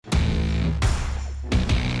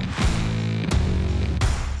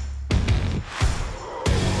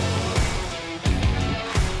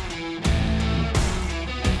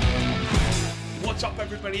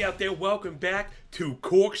everybody out there. Welcome back to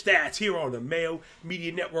Cork Stats here on the Mayo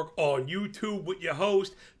Media Network on YouTube with your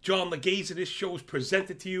host, John Legaza. This show is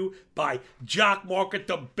presented to you by Jock Market,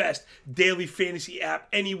 the best daily fantasy app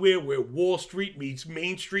anywhere where Wall Street meets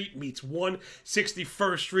Main Street meets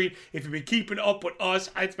 161st Street. If you've been keeping up with us,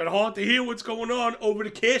 it's been hard to hear what's going on over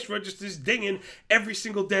the cash registers dinging every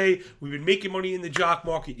single day. We've been making money in the Jock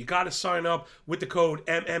Market. You got to sign up with the code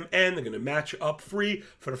MMN. They're going to match you up free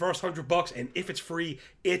for the first $100. And if it's free,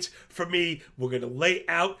 it's for me. We're going to lay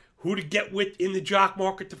out who to get with in the Jock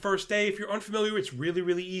Market the first day. If you're unfamiliar, it's really,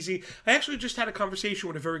 really easy. I actually just had a conversation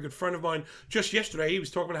with a very good friend of mine just yesterday. He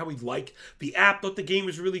was talking about how he liked the app, thought the game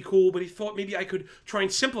was really cool, but he thought maybe I could try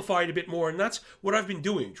and simplify it a bit more, and that's what I've been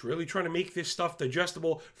doing, really trying to make this stuff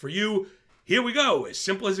digestible for you. Here we go. As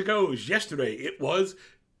simple as it goes. Yesterday, it was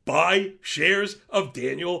buy shares of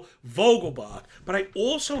Daniel Vogelbach. But I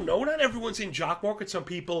also know not everyone's in Jock Market. Some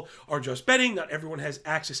people are just betting. Not everyone has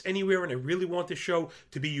access anywhere, and I really want this show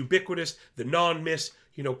to be ubiquitous, the non-miss,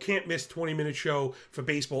 can't miss 20-minute show for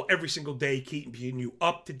baseball every single day, keeping you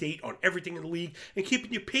up to date on everything in the league and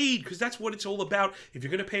keeping you paid, because that's what it's all about. If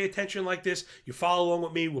you're going to pay attention like this, you follow along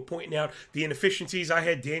with me. We're pointing out the inefficiencies. I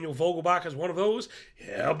had Daniel Vogelbach as one of those.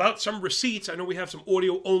 Yeah, about some receipts. I know we have some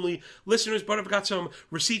audio-only listeners, but I've got some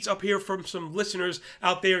receipts up here from some listeners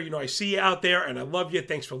out there. I see you out there, and I love you.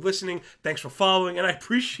 Thanks for listening. Thanks for following, and I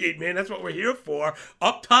appreciate, man. That's what we're here for.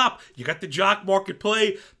 Up top, you got the Jock Market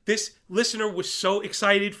play. This listener was so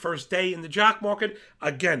excited, first day in the Jock Market.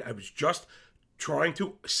 Again, I was just trying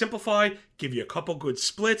to simplify, give you a couple good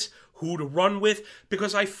splits, who to run with,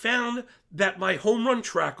 because I found that my home run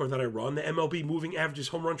tracker that I run, the MLB Moving Averages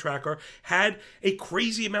home run tracker, had a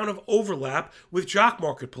crazy amount of overlap with Jock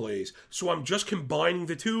Market plays. So I'm just combining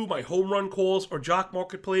the two. My home run calls are Jock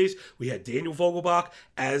Market plays. We had Daniel Vogelbach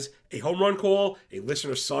as a home run call. A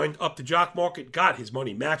listener signed up to Jock Market, got his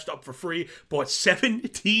money matched up for free, bought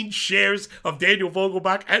 17 shares of Daniel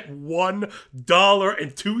Vogelbach at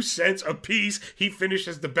 $1.02 a piece. He finished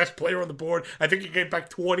as the best player on the board. I think he gave back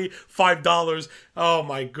 $25. Oh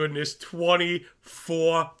my goodness,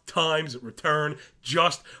 24 times return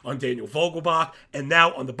just on Daniel Vogelbach. And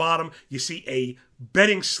now on the bottom, you see a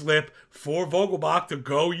betting slip for Vogelbach to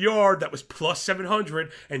go yard. That was plus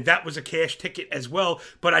 700, and that was a cash ticket as well.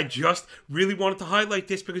 But I just really wanted to highlight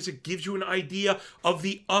this because it gives you an idea of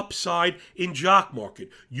the upside in Jock Market.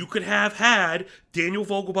 You could have had Daniel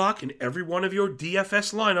Vogelbach in every one of your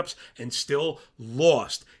DFS lineups and still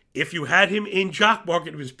lost. If you had him in Jock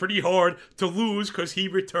Market, it was pretty hard to lose because he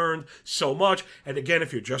returned so much. And again,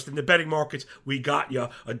 if you're just in the betting markets, we got you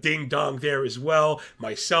a ding-dong there as well.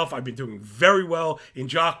 Myself, I've been doing very well in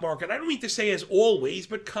Jock Market. I don't mean to say as always,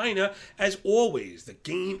 but kind of as always. The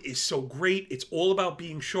game is so great. It's all about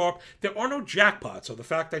being sharp. There are no jackpots. So the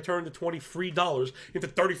fact I turned the $23 into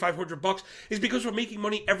 $3,500 is because we're making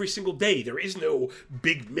money every single day. There is no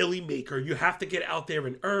big milli maker. You have to get out there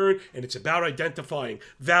and earn, and it's about identifying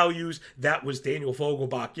values. That was Daniel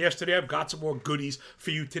Vogelbach yesterday. I've got some more goodies for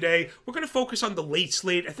you today. We're going to focus on the late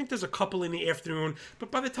slate. I think there's a couple in the afternoon, but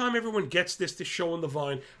by the time everyone gets this show on the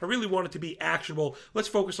vine, I really want it to be actionable. Let's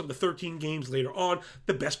focus on the 13 games later on.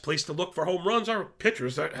 The best place to look for home runs are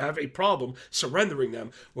pitchers that have a problem surrendering them.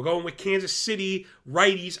 We're going with Kansas City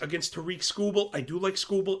righties against Tariq Skubal. I do like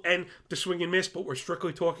Skubal and the swing and miss, but we're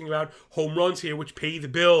strictly talking about home runs here, which pay the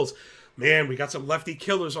bills. Man, we got some lefty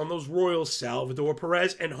killers on those Royals, Salvador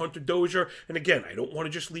Perez and Hunter Dozier. And again, I don't want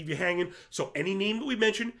to just leave you hanging. So any name that we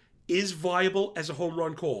mention is viable as a home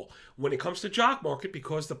run call. When it comes to Jock Market,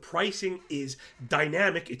 because the pricing is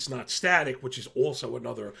dynamic, it's not static, which is also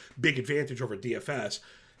another big advantage over DFS.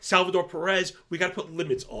 Salvador Perez, we got to put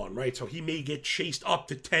limits on, right? So he may get chased up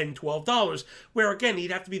to $10, $12, where again, he'd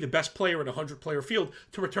have to be the best player in a 100-player field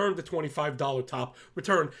to return the $25 top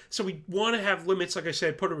return. So we want to have limits, like I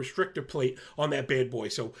said, put a restrictor plate on that bad boy.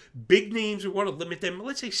 So big names, we want to limit them,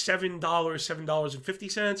 let's say $7,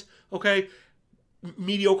 $7.50, okay?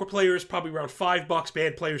 Mediocre players probably around $5,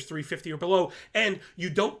 bad players $3.50 or below, and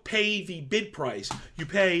you don't pay the bid price, you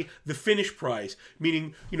pay the finish price,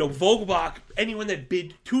 meaning Vogelbach, anyone that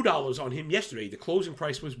bid $2 on him yesterday, the closing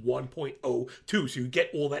price was 1.02, so you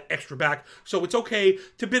get all that extra back. So it's okay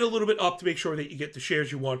to bid a little bit up to make sure that you get the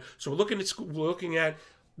shares you want. So we're looking at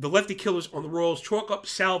the lefty killers on the Royals. Chalk up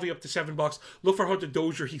Salvi up to $7. Look for Hunter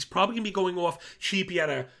Dozier. He's probably going to be going off cheap. He had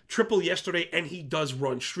a triple yesterday, and he does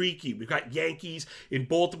run streaky. We've got Yankees in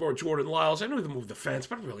Baltimore, Jordan Lyles. I know they moved the fence,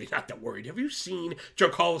 but I'm really not that worried. Have you seen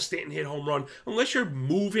Giancarlo Stanton hit home run? Unless you're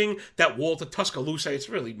moving that wall to Tuscaloosa, it's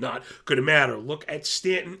really not going to matter. Look at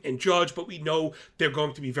Stanton and Judge, but we know they're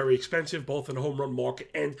going to be very expensive, both in the home run market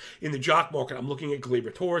and in the jock market. I'm looking at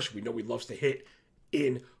Gleyber Torres. We know he loves to hit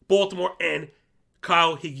in Baltimore. And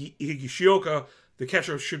Kyle Higashioka, the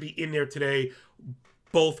catcher, should be in there today.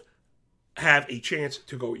 Both have a chance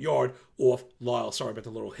to go yard off Lyle. Sorry about the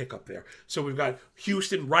little hiccup there. So we've got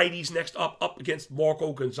Houston righties next up against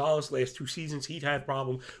Marco Gonzalez. Last 2 seasons, he'd had a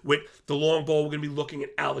problem with the long ball. We're going to be looking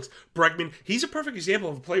at Alex Bregman. He's a perfect example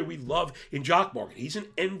of a player we love in Jock Market. He's an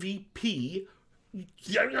MVP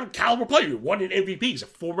caliber player. Won an MVP. He's a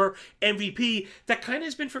former MVP that kind of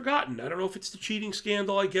has been forgotten. I don't know if it's the cheating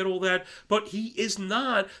scandal. I get all that. But he is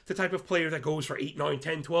not the type of player that goes for $8, $9,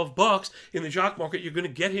 $10, $12 in the Jock Market. You're going to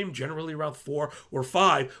get him generally around 4 or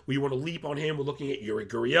 5. We want to leap on him. We're looking at Yuri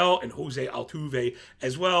Gurriel and Jose Altuve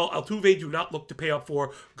as well. Altuve do not look to pay up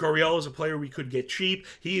for. Gurriel is a player we could get cheap.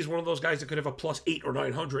 He is one of those guys that could have a plus 8 or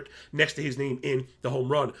 900 next to his name in the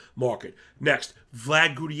home run market. Next,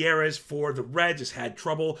 Vlad Gutierrez for the Reds has had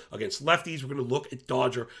trouble against lefties. We're going to look at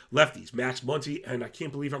Dodger lefties. Max Muncy, and I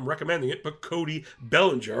can't believe I'm recommending it, but Cody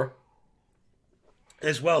Bellinger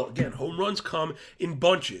as well. Again, home runs come in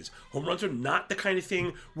bunches. Home runs are not the kind of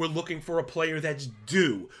thing we're looking for a player that's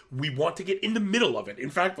due. We want to get in the middle of it. In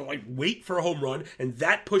fact, wait for a home run, and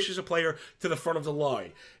that pushes a player to the front of the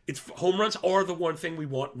line. Home runs are the one thing we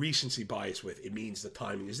want recency bias with. It means the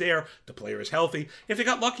timing is there, the player is healthy. If they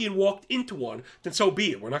got lucky and walked into one, then so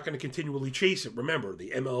be it. We're not going to continually chase it. Remember, the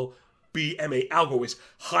MLB algo is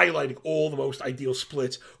highlighting all the most ideal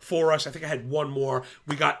splits for us. I think I had one more.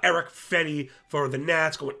 We got Eric Fetty for the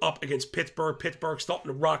Nats going up against Pittsburgh. Pittsburgh starting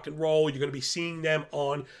to rock and roll. You're going to be seeing them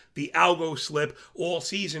on the algo slip all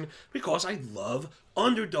season because I love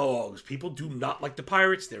underdogs. People do not like the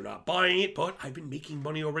Pirates. They're not buying it, but I've been making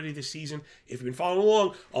money already this season. If you've been following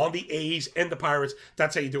along on the A's and the Pirates,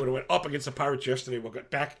 that's how you do it. I went up against the Pirates yesterday. We'll get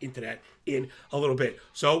back into that in a little bit.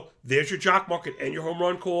 So there's your Jock Market and your home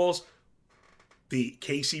run calls. The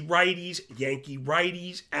KC righties, Yankee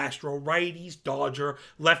righties, Astro righties, Dodger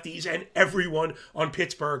lefties, and everyone on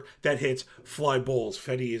Pittsburgh that hits fly balls.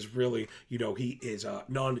 Fetty is really, he is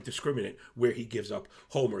non-discriminate where he gives up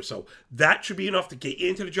homers. So that should be enough to get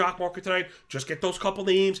into the Jock Market tonight. Just get those couple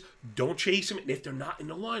names. Don't chase them. And if they're not in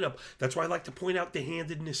the lineup, that's why I like to point out the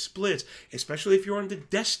handedness splits, especially if you're on the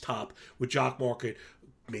desktop with Jock Market.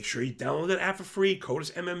 Make sure you download that app for free. Code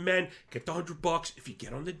is MMN. Get the $100. If you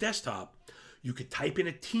get on the desktop, you could type in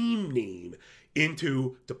a team name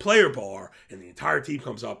into the player bar, and the entire team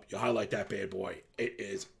comes up. You highlight that bad boy. It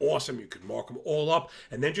is awesome. You can mark them all up,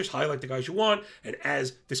 and then just highlight the guys you want. And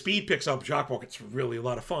as the speed picks up, Jock Market's really a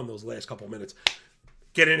lot of fun those last couple of minutes.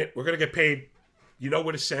 Get in it. We're going to get paid. You know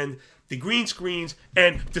where to send the green screens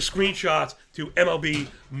and the screenshots to MLB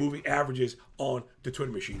moving averages on the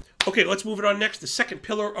Twitter machine. Okay, let's move it on next. The second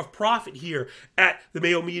pillar of profit here at the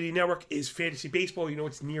Mayo Media Network is fantasy baseball. You know,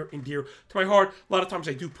 it's near and dear to my heart. A lot of times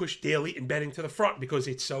I do push daily and betting to the front because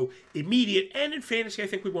it's so immediate. And in fantasy, I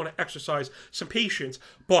think we want to exercise some patience,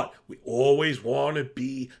 but we always want to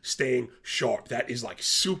be staying sharp. That is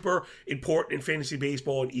super important in fantasy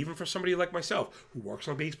baseball. And even for somebody like myself who works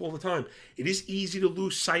on baseball all the time, it is easy to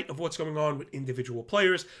lose sight of what's going on with individual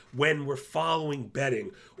players when we're following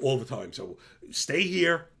betting all the time. So stay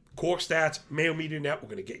here. Core Stats, Mayo Media Net. We're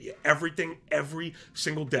going to get you everything every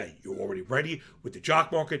single day. You're already ready with the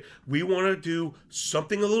Jock Market. We want to do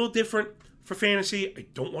something a little different for fantasy. I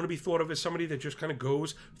don't want to be thought of as somebody that just kind of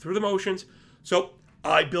goes through the motions. So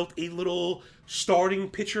I built a little starting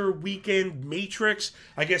pitcher weekend matrix.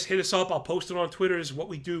 I guess hit us up. I'll post it on Twitter. This is what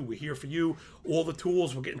we do. We're here for you. All the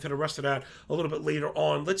tools. We'll get into the rest of that a little bit later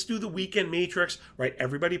on. Let's do the weekend matrix, right?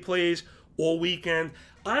 Everybody plays all weekend.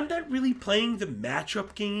 I'm not really playing the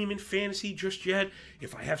matchup game in fantasy just yet.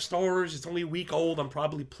 If I have stars, it's only a week old, I'm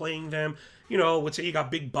probably playing them. Let's say you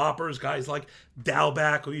got big boppers, guys like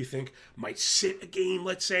Dalbec, who you think might sit a game,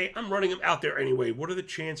 let's say. I'm running them out there anyway. What are the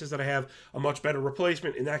chances that I have a much better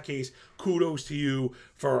replacement? In that case, kudos to you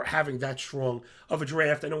for having that strong of a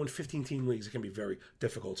draft. I know in 15-team leagues it can be very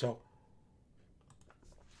difficult. So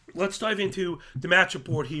let's dive into the matchup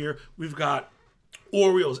board here. We've got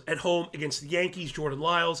Orioles at home against the Yankees, Jordan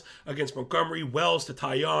Lyles against Montgomery, Wells to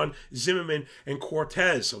Taillon, Zimmerman, and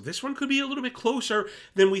Cortez. So this one could be a little bit closer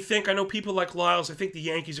than we think. I know people like Lyles. I think the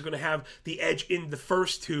Yankees are going to have the edge in the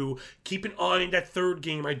first two. Keep an eye on that third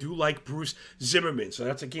game. I do like Bruce Zimmerman. So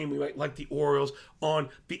that's a game we might like the Orioles on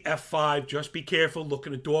the F5. Just be careful. Look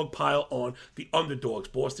in a dog pile on the underdogs.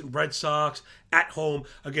 Boston Red Sox at home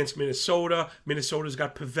against Minnesota. Minnesota's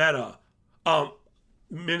got Pivetta.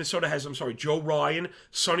 Minnesota has, Joe Ryan,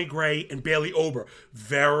 Sonny Gray, and Bailey Ober.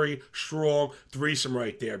 Very strong threesome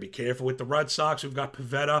right there. Be careful with the Red Sox. We've got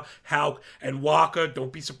Pivetta, Houck, and Walker.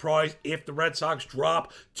 Don't be surprised if the Red Sox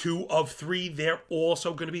drop 2 of 3. They're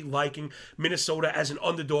also going to be liking Minnesota as an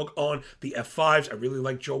underdog on the F5s. I really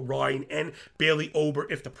like Joe Ryan and Bailey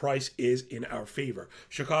Ober if the price is in our favor.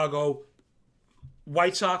 Chicago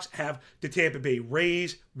White Sox have the Tampa Bay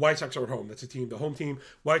Rays. White Sox are at home. That's the home team.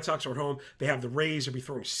 White Sox are at home. They have the Rays. They'll be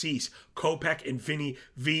throwing Cease, Kopech, and Vinny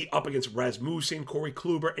V up against Rasmussen, Corey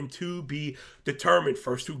Kluber, and to be determined.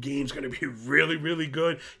 First 2 games going to be really, really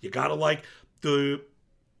good. You got to like the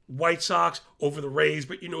White Sox over the Rays,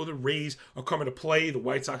 but the Rays are coming to play. The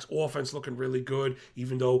White Sox offense looking really good,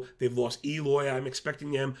 even though they've lost Eloy. I'm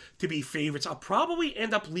expecting them to be favorites. I'll probably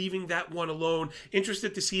end up leaving that one alone.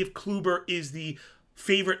 Interested to see if Kluber is the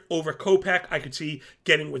favorite over Kopech. I could see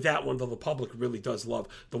getting with that one, though the public really does love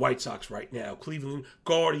the White Sox right now. Cleveland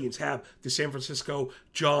Guardians have the San Francisco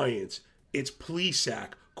Giants. It's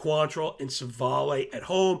Plesac, Quantrill, and Savale at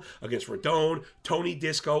home against Rodon, Tony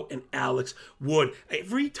Disco, and Alex Wood.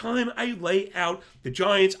 Every time I lay out the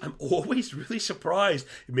Giants, I'm always really surprised.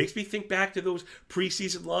 It makes me think back to those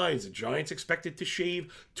preseason lines. The Giants expected to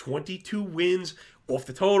shave 22 wins off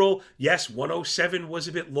the total. Yes, 107 was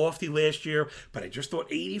a bit lofty last year, but I just thought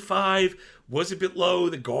 85 was a bit low.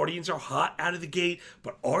 The Guardians are hot out of the gate,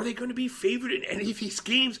 but are they going to be favored in any of these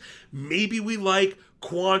games? Maybe we like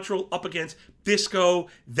Quantrill up against Disco.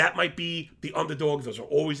 That might be the underdog. Those are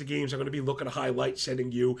always the games I'm going to be looking to highlight,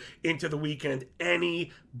 sending you into the weekend.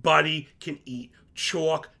 Anybody can eat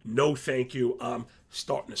chalk. No, thank you.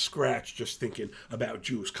 Starting to scratch just thinking about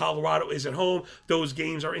juice. Colorado is at home. Those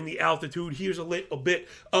games are in the altitude. Here's a little bit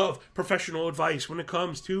of professional advice when it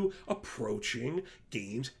comes to approaching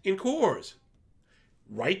games in Coors.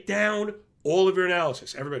 Write down all of your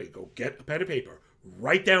analysis. Everybody, go get a pen and paper.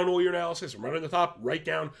 Write down all your analysis. Right on the top, write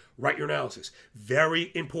your analysis.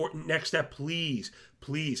 Very important next step. Please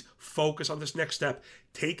focus on this next step.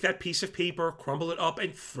 Take that piece of paper, crumble it up,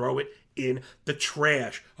 and throw it in the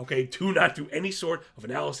trash. Okay, do not do any sort of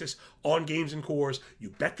analysis on games and Coors. You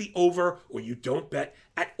bet the over or you don't bet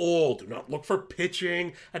at all. Do not look for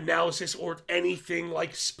pitching analysis or anything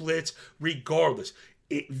like splits, regardless.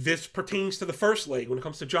 This pertains to the first leg when it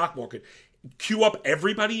comes to jock market. Queue up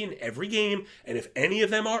everybody in every game, and if any of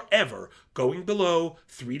them are ever going below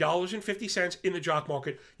 $3.50 in the jock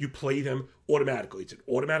market, you play them automatically. It's an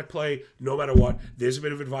automatic play, no matter what. There's a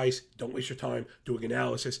bit of advice. Don't waste your time doing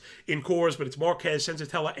analysis in Coors, but it's Marquez,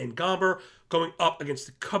 Senzatella, and Gomber going up against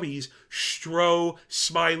the Cubbies. Stroh,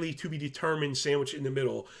 Smiley, to be determined, sandwich in the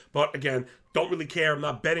middle. But again, don't really care. I'm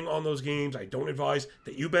not betting on those games. I don't advise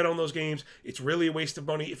that you bet on those games. It's really a waste of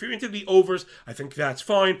money. If you're into the overs, I think that's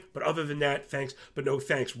fine. But other than that, thanks, but no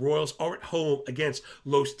thanks. Royals are at home against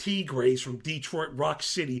Los Tigres from Detroit Rock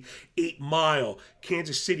City, 8 Mile.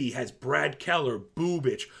 Kansas City has Brad Keller,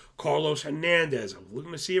 Bubich, Carlos Hernandez. I'm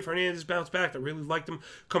looking to see if Hernandez bounced back. I really liked him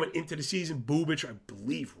coming into the season. Bubich, I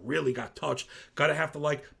believe, really got touched. Gotta have to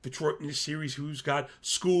like Detroit in this series, who's got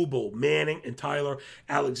Skubal, Manning, and Tyler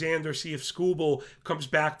Alexander. See if Skubal comes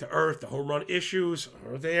back to earth. The home run issues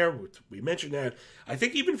are there. We mentioned that. I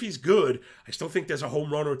think even if he's good, I still think there's a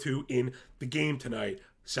home run or two in the game tonight.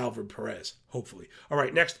 Salvador Perez, hopefully. All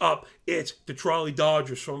right, next up, it's the Trolley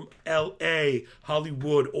Dodgers from L.A.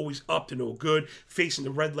 Hollywood, always up to no good, facing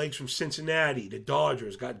the Redlegs from Cincinnati. The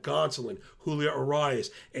Dodgers got Gonsolin, Julio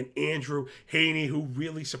Arias, and Andrew Heaney, who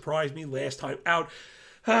really surprised me last time out.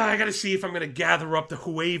 I got to see if I'm going to gather up the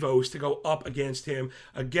Huevos to go up against him.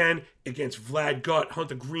 Again, against Vlad Gutt,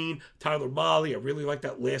 Hunter Green, Tyler Mahle. I really like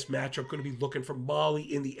that last matchup. Going to be looking for Mahle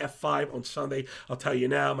in the F5 on Sunday. I'll tell you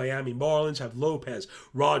now, Miami Marlins have Lopez,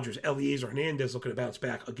 Rogers, Eliezer Hernandez looking to bounce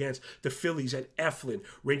back against the Phillies at Eflin,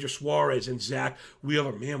 Ranger Suarez, and Zach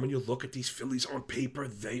Wheeler. Man, when you look at these Phillies on paper,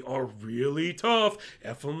 they are really tough.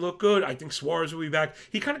 Eflin looked good. I think Suarez will be back.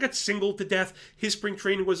 He kind of got singled to death. His spring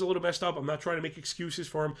training was a little messed up. I'm not trying to make excuses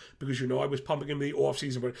for him because I was pumping him in the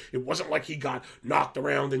offseason, but it wasn't like he got knocked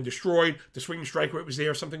around and destroyed. The swing and strike rate was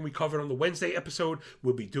there, something we covered on the Wednesday episode.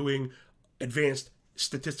 We'll be doing advanced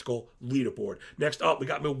statistical leaderboard. Next up, we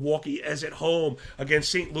got Milwaukee as at home against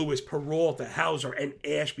St. Louis, Peralta, Hauser, and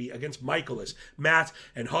Ashby against Michaelis, Matt,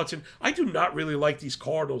 and Hudson. I do not really like these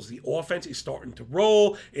Cardinals. The offense is starting to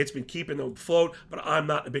roll. It's been keeping them afloat, but I'm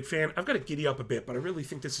not a big fan. I've got to giddy up a bit, but I really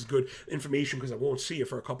think this is good information because I won't see it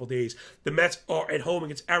for a couple days. The Mets are at home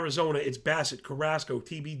against Arizona. It's Bassett, Carrasco,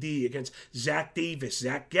 TBD against Zach Davis,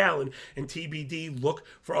 Zach Gallen, and TBD. Look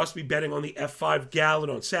for us to be betting on the F5 Gallen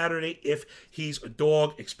on Saturday if he's a dog.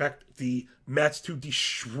 Expect the Mets to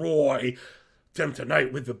destroy them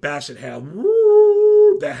tonight with the Bassett Hound. Woo!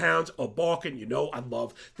 The hounds are barking. You know I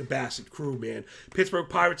love the Bassett crew, man. Pittsburgh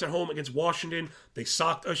Pirates at home against Washington. They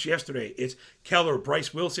socked us yesterday. It's Keller,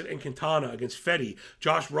 Bryce Wilson, and Quintana against Fetty,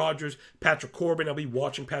 Josh Rogers, Patrick Corbin. I'll be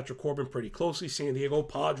watching Patrick Corbin pretty closely. San Diego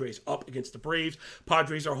Padres up against the Braves.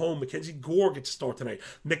 Padres are home. Mackenzie Gore gets to start tonight.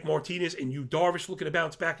 Nick Martinez and Yu Darvish looking to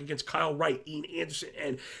bounce back against Kyle Wright, Ian Anderson,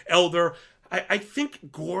 and Elder. I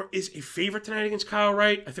think Gore is a favorite tonight against Kyle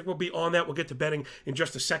Wright. I think we'll be on that. We'll get to betting in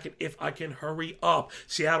just a second if I can hurry up.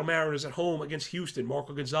 Seattle Mariners at home against Houston.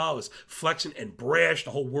 Marco Gonzalez, Flexen and Brash.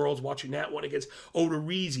 The whole world's watching that one against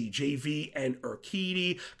Odorizzi, JV, and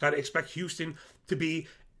Urquidy. Got to expect Houston to be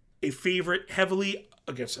a favorite heavily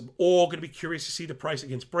against them. All going to be curious to see the price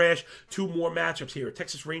against Brash. Two more matchups here.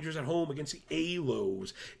 Texas Rangers at home against the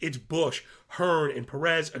Alos. It's Bush, Hearn, and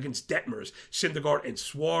Perez against Detmers, Syndergaard, and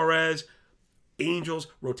Suarez. Angels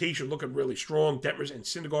rotation looking really strong. Detmers and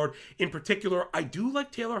Syndergaard in particular. I do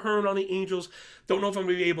like Taylor Hearn on the Angels. Don't know if I'm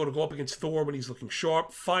going to be able to go up against Thor when he's looking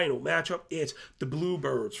sharp. Final matchup, it's the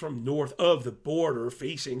Bluebirds from north of the border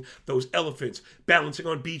facing those Elephants, balancing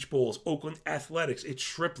on beach balls. Oakland Athletics, it's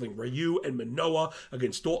Stripling, Ryu, and Manoah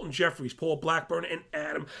against Dalton Jeffries, Paul Blackburn, and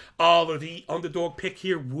Adam Oliver. The underdog pick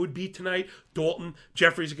here would be tonight. Dalton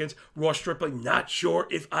Jeffries against Ross Stripling. Not sure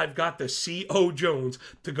if I've got the C.O. Jones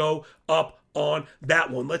to go up on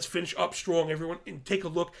that one. Let's finish up strong, everyone, and take a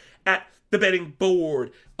look at the betting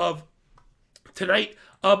board of tonight.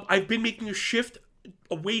 I've been making a shift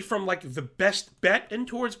away from like the best bet and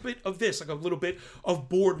towards a bit of this, like a little bit of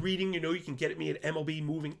board reading. You know, you can get at me at MLB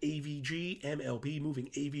Moving AVG, MLB Moving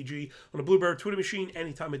AVG on the Bluebird Twitter machine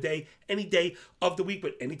any time of day, any day of the week.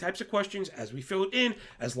 But any types of questions as we fill it in,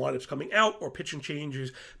 as lineups coming out or pitching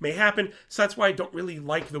changes may happen. So that's why I don't really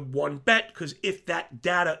like the one bet, because if that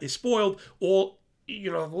data is spoiled, all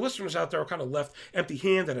the listeners out there are kind of left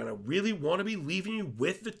empty-handed, and I really want to be leaving you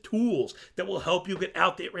with the tools that will help you get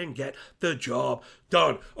out there and get the job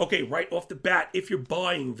done. Okay, right off the bat, if you're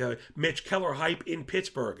buying the Mitch Keller hype in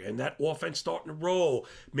Pittsburgh and that offense starting to roll,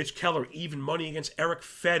 Mitch Keller, even money against Eric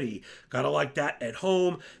Fetty. Gotta like that at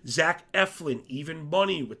home. Zach Eflin, even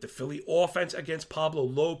money with the Philly offense against Pablo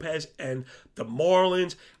Lopez and the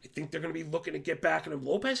Marlins. I think they're going to be looking to get back at him.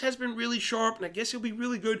 Lopez has been really sharp, and I guess he'll be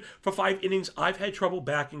really good for 5 innings. I've had trouble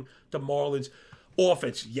backing the Marlins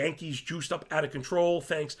offense. Yankees juiced up out of control,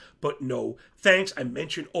 thanks, but no thanks. I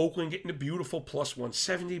mentioned Oakland getting a beautiful plus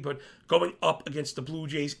 170, but going up against the Blue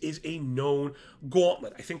Jays is a known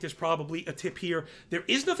gauntlet. I think there's probably a tip here. There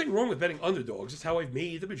is nothing wrong with betting underdogs. It's how I've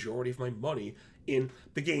made the majority of my money in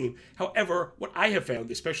the game. However, what I have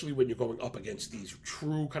found, especially when you're going up against these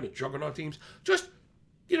true kind of juggernaut teams, just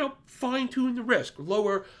fine-tune the risk,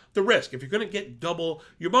 lower the risk. If you're going to get double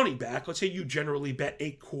your money back, let's say you generally bet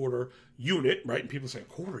a quarter unit, right? And people say,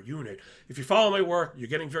 quarter unit. If you follow my work, you're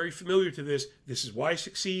getting very familiar to this. This is why I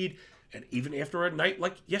succeed. And even after a night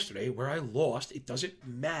like yesterday where I lost, it doesn't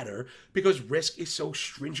matter because risk is so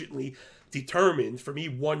stringently determined. For me,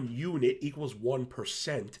 1 unit equals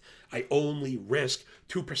 1%. I only risk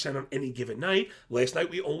 2% on any given night. Last night,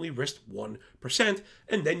 we only risked 1%,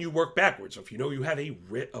 and then you work backwards. So if you know you have a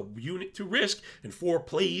unit to risk and 4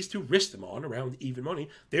 plays to risk them on around even money,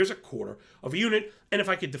 there's a quarter of a unit. And if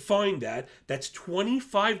I could define that, that's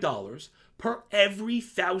 $25 per every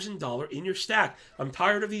 $1,000 in your stack. I'm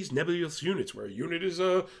tired of these nebulous units where a unit is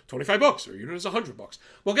 $25 or a unit is $100.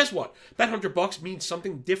 Well, guess what? That $100 means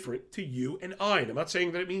something different to you and I. And I'm not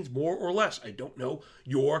saying that it means more or less. I don't know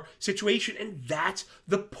your situation, and that's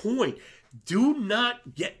the point. Do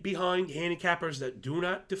not get behind handicappers that do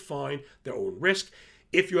not define their own risk.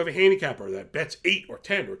 If you have a handicapper that bets 8 or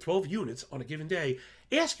 10 or 12 units on a given day,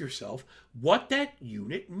 ask yourself what that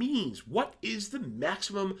unit means. What is the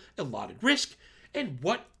maximum allotted risk? And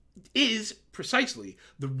what is precisely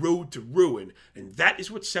the road to ruin? And that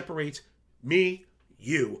is what separates me,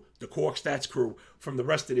 you, the Cork Stats crew, from the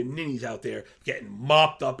rest of the ninnies out there getting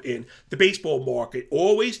mopped up in the baseball market,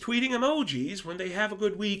 always tweeting emojis when they have a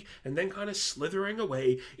good week and then kind of slithering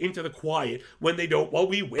away into the quiet when they don't. Well,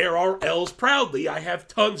 we wear our L's proudly. I have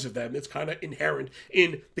tons of them. It's kind of inherent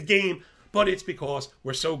in the game, but it's because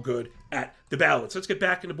we're so good at the balance. Let's get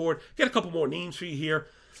back in the board. Get a couple more names for you here.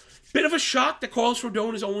 Bit of a shock that Carlos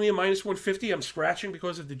Rodon is only a minus 150. I'm scratching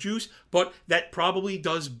because of the juice, but that probably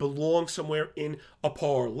does belong somewhere in a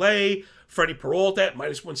parlay. Freddie Peralta at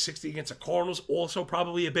minus 160 against the Cardinals. Also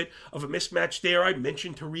probably a bit of a mismatch there. I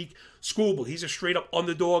mentioned Tariq Skubal. He's a straight-up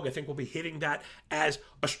underdog. I think we'll be hitting that as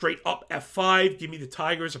a straight-up F5. Give me the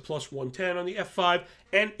Tigers a plus 110 on the F5.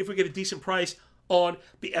 And if we get a decent price on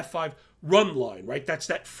the F5 run line, right? That's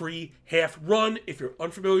that free half run. If you're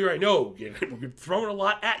unfamiliar, I know we're throwing a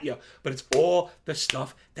lot at you, but it's all the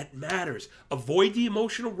stuff that matters. Avoid the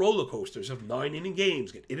emotional roller coasters of 9-inning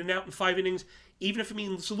games. Get in and out in 5 innings, even if it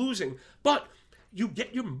means losing. But you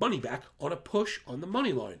get your money back on a push on the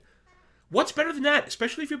money line. What's better than that,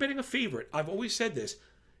 especially if you're betting a favorite? I've always said this.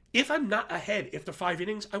 If I'm not ahead after 5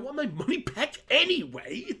 innings, I want my money back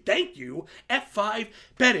anyway. Thank you. F5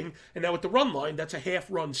 betting. And now with the run line, that's a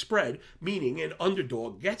half-run spread, meaning an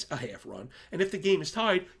underdog gets a half run. And if the game is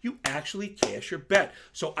tied, you actually cash your bet.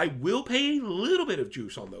 So I will pay a little bit of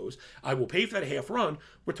juice on those. I will pay for that half run.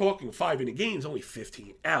 We're talking 5-inning games, only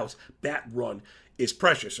 15 outs. That run is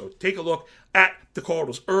precious. So take a look at the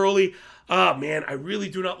Cardinals early. Man, I really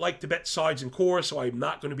do not like to bet sides and cores, so I'm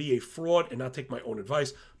not going to be a fraud and not take my own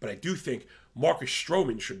advice. But I do think Marcus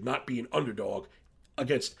Stroman should not be an underdog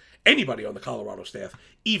against anybody on the Colorado staff,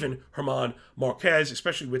 even German Marquez,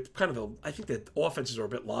 especially with kind of I think the offenses are a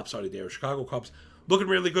bit lopsided there. Chicago Cubs looking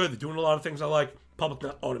really good. They're doing a lot of things I like. Public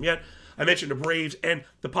not on them yet. I mentioned the Braves and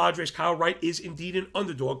the Padres. Kyle Wright is indeed an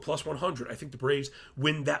underdog, plus 100. I think the Braves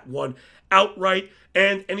win that one outright.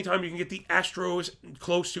 And anytime you can get the Astros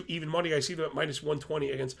close to even money, I see them at minus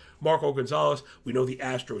 120 against Marco Gonzalez. We know the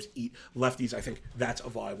Astros eat lefties. I think that's a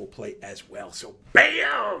viable play as well. So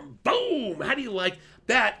bam, boom. How do you like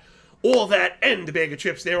that? All that and the bag of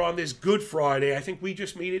chips there on this Good Friday. I think we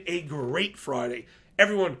just made it a great Friday.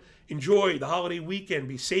 Everyone, enjoy the holiday weekend.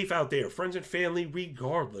 Be safe out there. Friends and family,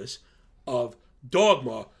 regardless of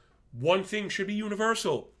dogma. One thing should be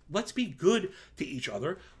universal. Let's be good to each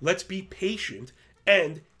other. Let's be patient.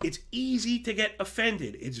 And it's easy to get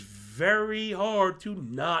offended. It's very hard to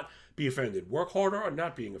not be offended. Work harder on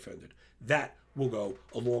not being offended. That will go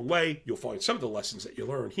a long way. You'll find some of the lessons that you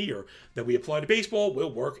learn here that we apply to baseball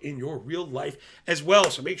will work in your real life as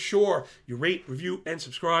well. So make sure you rate, review, and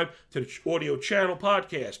subscribe to the Audio Channel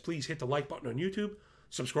podcast. Please hit the like button on YouTube.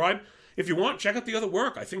 Subscribe. If you want, check out the other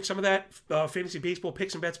work. I think some of that fantasy baseball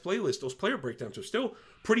picks and bets playlist, those player breakdowns are still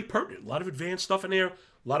pretty pertinent. A lot of advanced stuff in there, a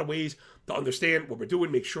lot of ways to understand what we're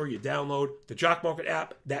doing. Make sure you download the Jock Market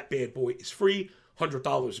app. That bad boy is free.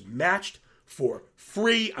 $100 matched for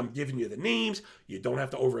free. I'm giving you the names. You don't have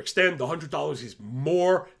to overextend. The $100 is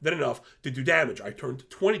more than enough to do damage. I turned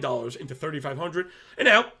 $20 into $3,500, and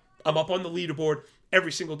now I'm up on the leaderboard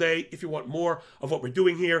every single day. If you want more of what we're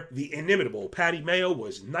doing here, the inimitable Patty Mayo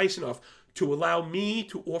was nice enough to allow me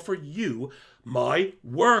to offer you my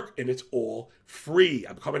work, and it's all free.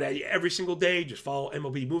 I'm coming at you every single day. Just follow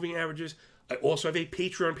MLB Moving Averages. I also have a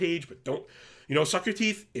Patreon page, but don't, suck your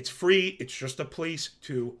teeth. It's free. It's just a place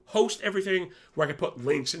to host everything where I can put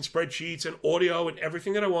links and spreadsheets and audio and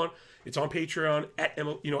everything that I want. It's on Patreon at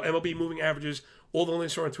MLB Moving Averages. All the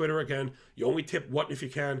links are on Twitter. Again, you only tip what if you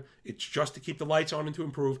can. It's just to keep the lights on and to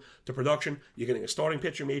improve the production. You're getting a starting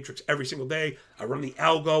pitcher matrix every single day. I run the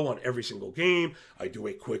algo on every single game. I do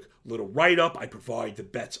a quick little write-up. I provide the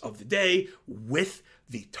bets of the day with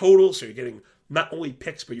the total. So you're getting not only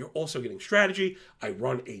picks, but you're also getting strategy. I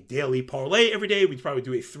run a daily parlay every day. We probably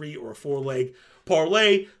do a 3 or a 4-leg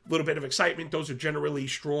parlay. A little bit of excitement. Those are generally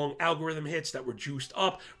strong algorithm hits that were juiced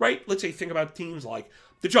up, right? Let's say think about teams like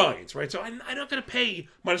the Giants, right? So I'm not going to pay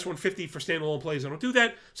minus 150 for standalone plays. I don't do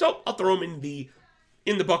that. So I'll throw them in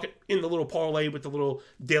the bucket, in the little parlay with the little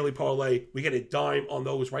daily parlay. We get a dime on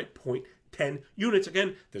those, right? 0.10 units.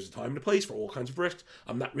 Again, there's a time and a place for all kinds of risks.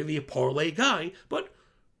 I'm not really a parlay guy, but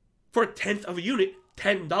for a tenth of a unit,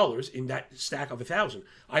 $10 in that stack of 1,000,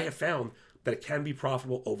 I have found that it can be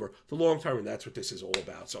profitable over the long term, and that's what this is all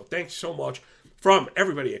about. So thanks so much from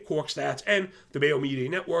everybody at Cork Stats and the Mayo Media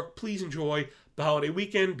Network. Please enjoy the holiday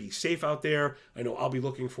weekend. Be safe out there. I know I'll be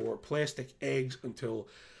looking for plastic eggs until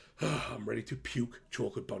I'm ready to puke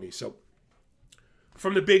chocolate bunnies. So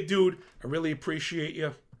from the big dude, I really appreciate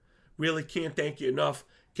you. Really can't thank you enough.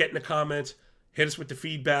 Get in the comments. Hit us with the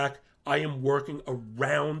feedback. I am working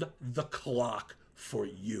around the clock for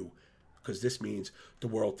you because this means the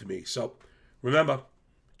world to me. So remember,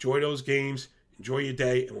 enjoy those games, enjoy your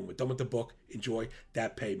day, and when we're done with the book, enjoy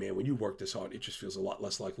that pay, man. When you work this hard, it just feels a lot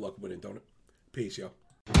less like luck winning, don't it? Peace, yo.